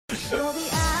It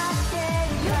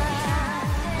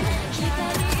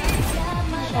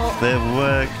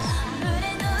works.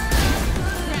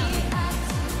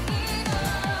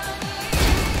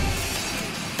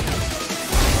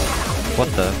 What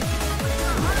the?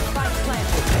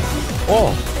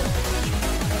 Oh!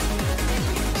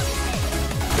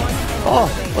 Oh!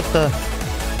 What the?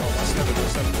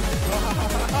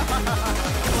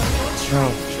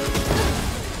 No.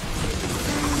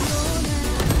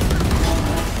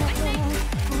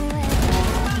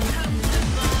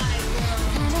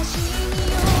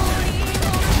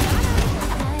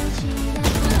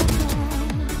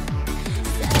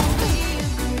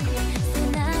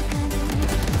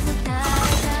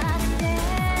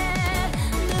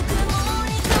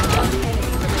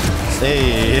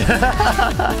 Hey!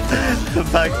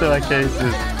 Back to my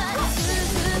cases.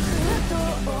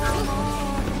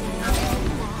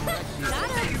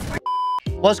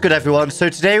 What's good, everyone? So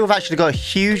today we've actually got a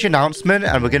huge announcement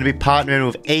and we're going to be partnering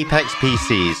with Apex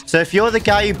PCs. So if you're the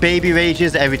guy who baby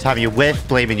rages every time you whiff,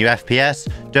 blaming your FPS,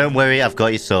 don't worry, I've got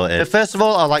you sorted. But first of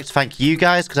all, I'd like to thank you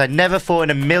guys because I never thought in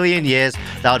a million years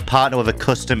that I'd partner with a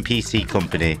custom PC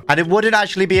company. And it wouldn't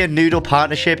actually be a Noodle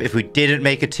partnership if we didn't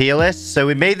make a tier list. So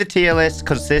we made the tier list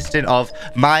consisting of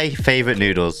my favorite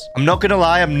noodles. I'm not going to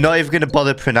lie, I'm not even going to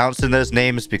bother pronouncing those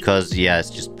names because, yeah, it's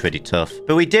just pretty tough.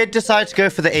 But we did decide to go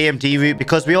for the AMD route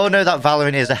because we all know that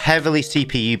Valorant is a heavily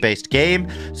CPU-based game.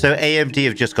 So AMD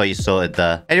have just got you sorted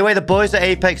there. Anyway, the boys at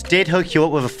Apex did hook you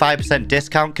up with a 5%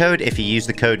 discount code if you use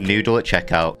the code Noodle at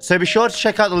checkout. So be sure to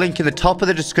check out the link in the top of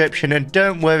the description, and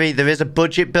don't worry, there is a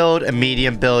budget build, a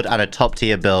medium build, and a top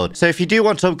tier build. So if you do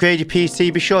want to upgrade your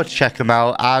PC, be sure to check them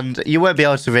out, and you won't be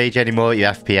able to rage anymore at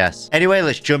your FPS. Anyway,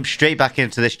 let's jump straight back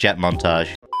into this Jett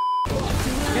montage.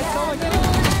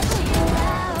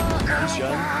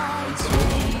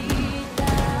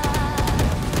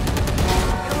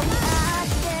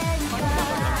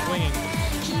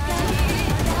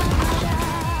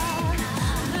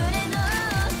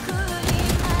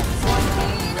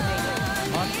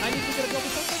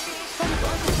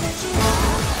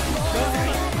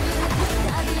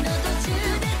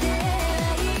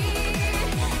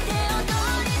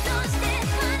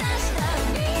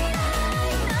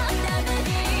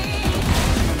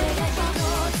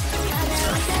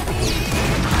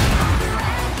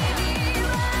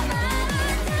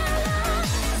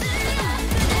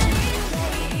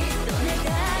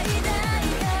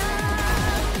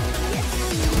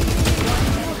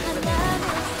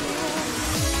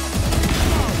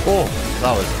 Oh,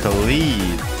 that was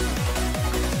clean.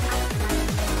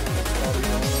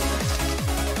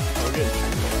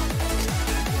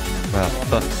 Oh,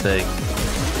 fuck's sake.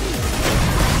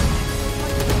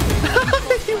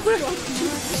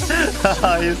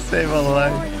 You saved my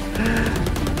life.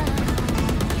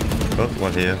 Oh,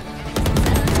 one here.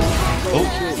 Oh.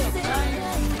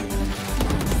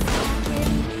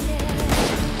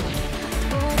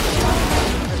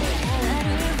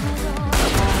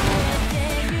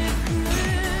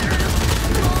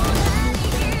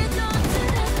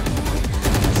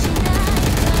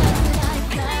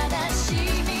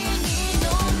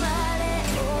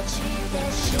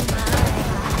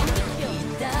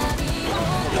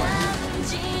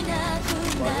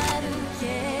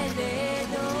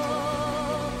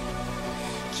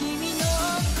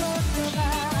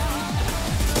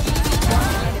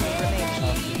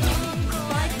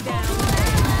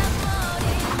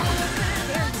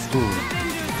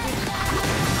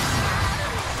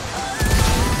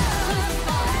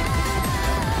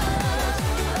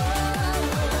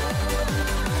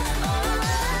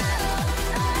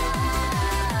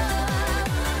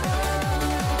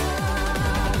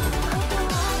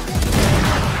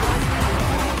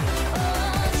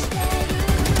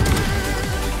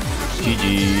 GG.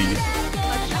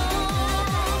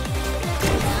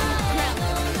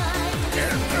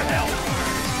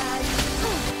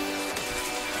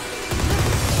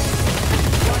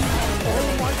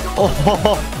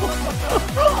 Oh.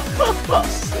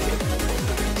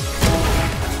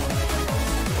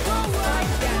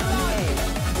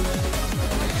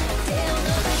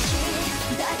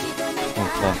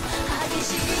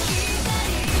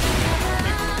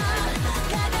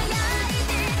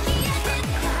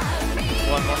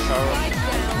 One more shower.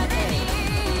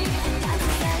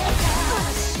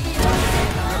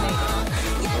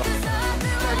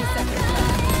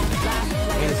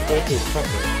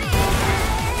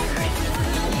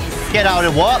 Get out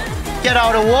of what? Get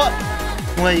out of what?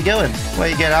 Where are you going? Where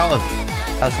are you getting out of?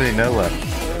 Absolutely nowhere.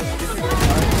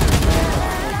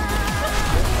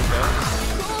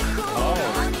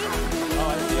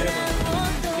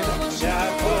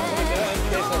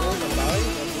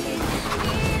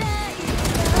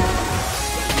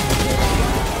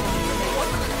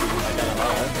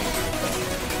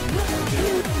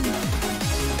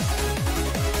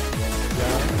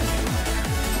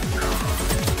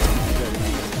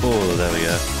 Oh, there we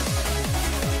go.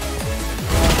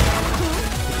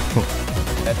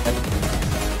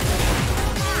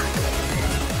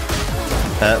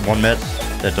 One mid.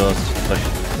 The doors. Push.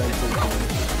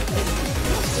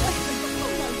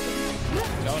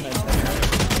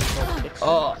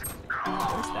 Oh.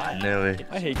 Nearly.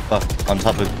 I hate. Oh, on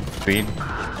top of green.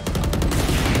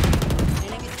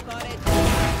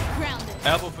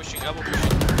 Elbow pushing, elbow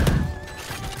pushing.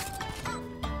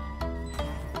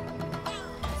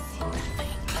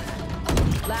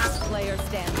 Last player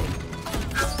standing.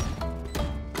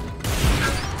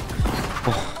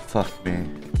 Oh, fuck me.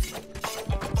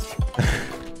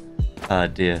 Ah,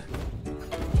 dear.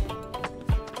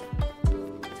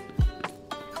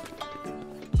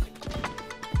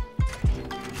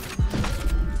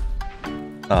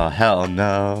 Oh, hell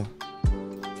no.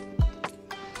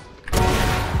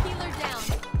 Healer down.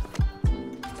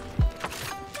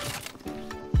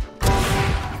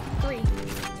 3.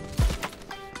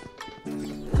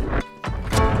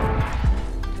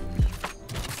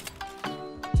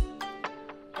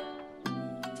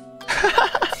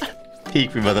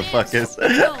 Peek me, motherfuckers.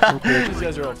 These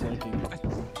guys are all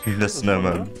flanking. The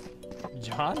snowman.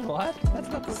 John, what? That's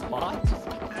not the spot.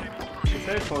 It's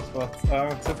very close spot.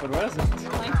 Super, where is it?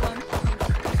 Flank one.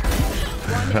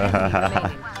 One enemy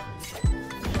remaining.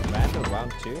 Random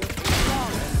round 2?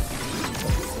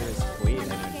 Serious queen.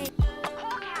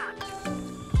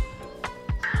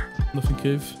 Nothing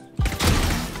cave.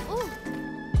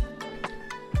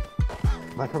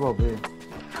 Micro B.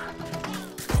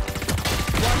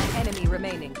 One enemy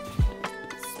remaining.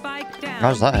 Spike down.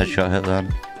 How's that headshot hit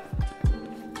then?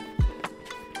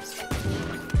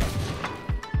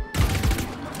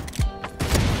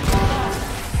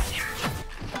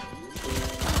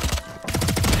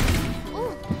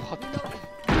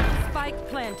 Spike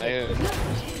planted.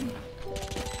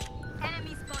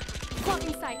 Enemy spotted.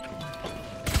 Blocking sight.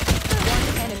 One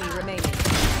enemy remaining.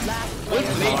 Last What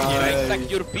player lane standing. here? I sucked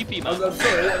your PP, man.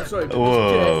 I'm sorry.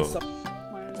 Whoa.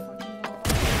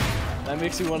 That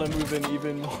makes you want to move in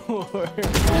even more.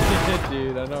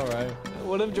 Dude, I know, right?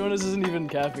 What if Jonas isn't even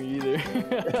capping either?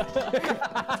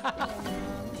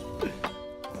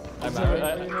 I'm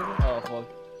out. Oh, fuck.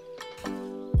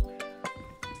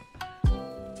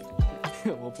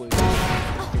 Well played.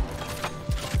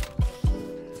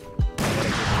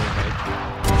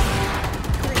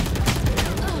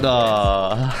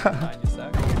 No.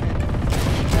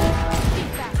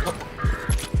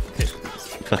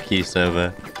 Fuck you,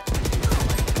 server.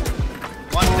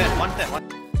 110, 110,